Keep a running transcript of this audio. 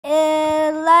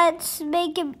let's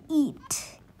make him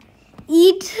eat.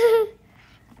 Eat.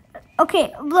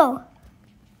 Okay, blow.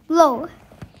 Blow.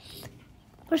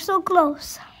 We're so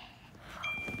close.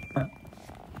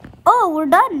 Oh, we're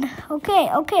done. Okay.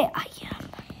 I am.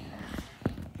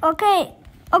 Okay,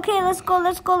 let's go.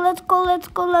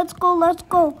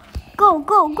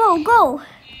 Go.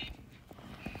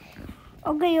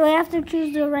 Okay, you have to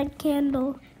choose the right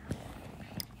candle.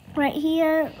 Right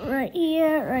here.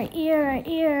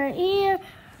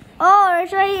 Oh,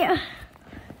 it's right here.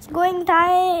 It's going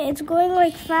tight. It's going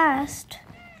like fast.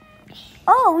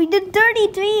 Oh, we did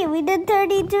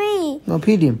 33. No,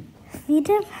 feed him. Feed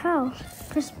him? How?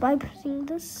 Just by pressing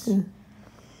this? Yeah.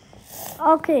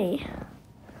 Okay.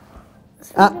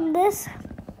 Let's feed him this.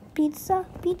 Pizza.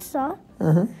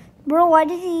 Uh-huh. Bro, why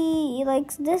did he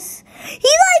likes this? He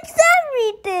likes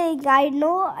everything! I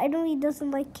know he doesn't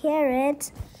like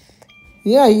carrots.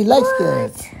 Yeah, he likes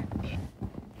carrots.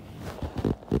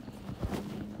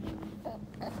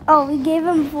 Oh, we gave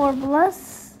him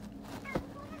 4+.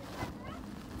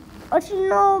 What you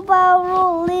know about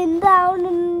rolling down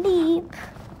in deep?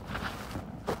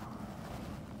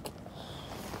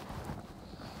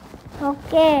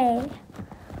 Okay.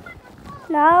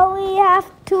 Now we have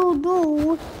to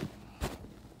do...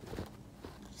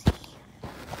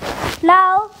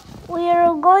 Now we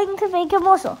are going to make him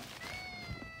also.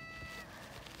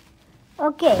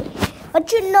 Okay.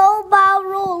 What you know about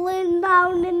rolling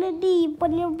down in the deep?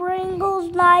 When your brain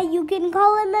goes dry, you can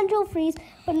call it mental freeze.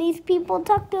 When these people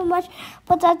talk too much,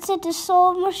 but that's it, it's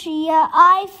so mushy. Yeah,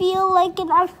 I feel like an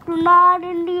astronaut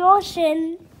in the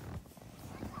ocean.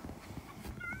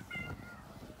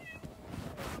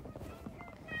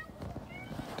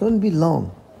 Don't be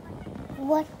long.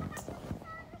 What?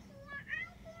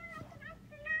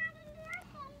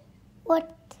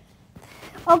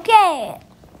 Okay.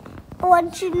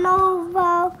 What you know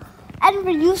about... And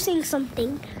we're using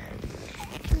something.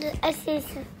 I see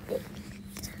something.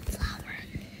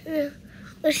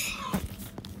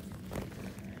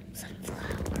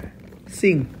 Sunflower.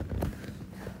 Sing.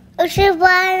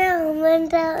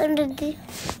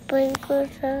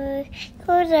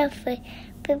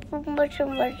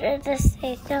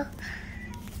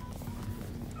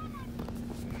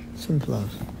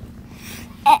 Sunflowers.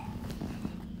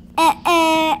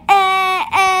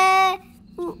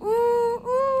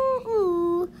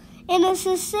 And as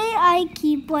I say, I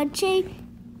keep watching.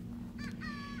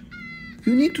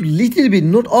 You need to little bit,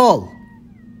 not all.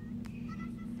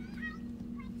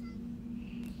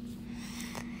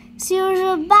 See, you're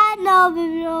so bad now,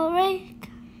 baby, alright?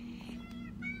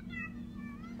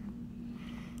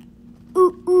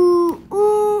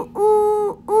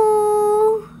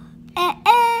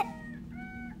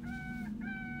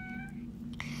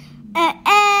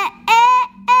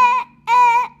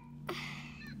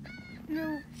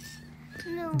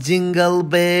 Jingle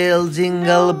bell,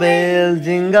 jingle bell,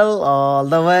 jingle all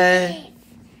the way.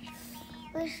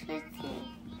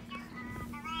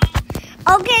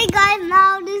 Okay, guys,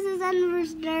 now this is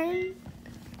Enver's turn.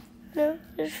 No,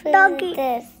 Doggy.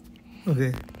 This.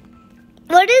 Okay.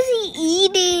 What is he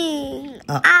eating?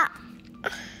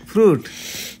 Fruit.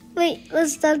 Wait,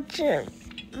 let's touch it.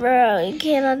 Bro, you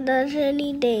cannot touch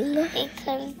anything. I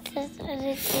can't touch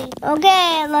anything.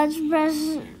 Okay, let's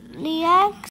press the X.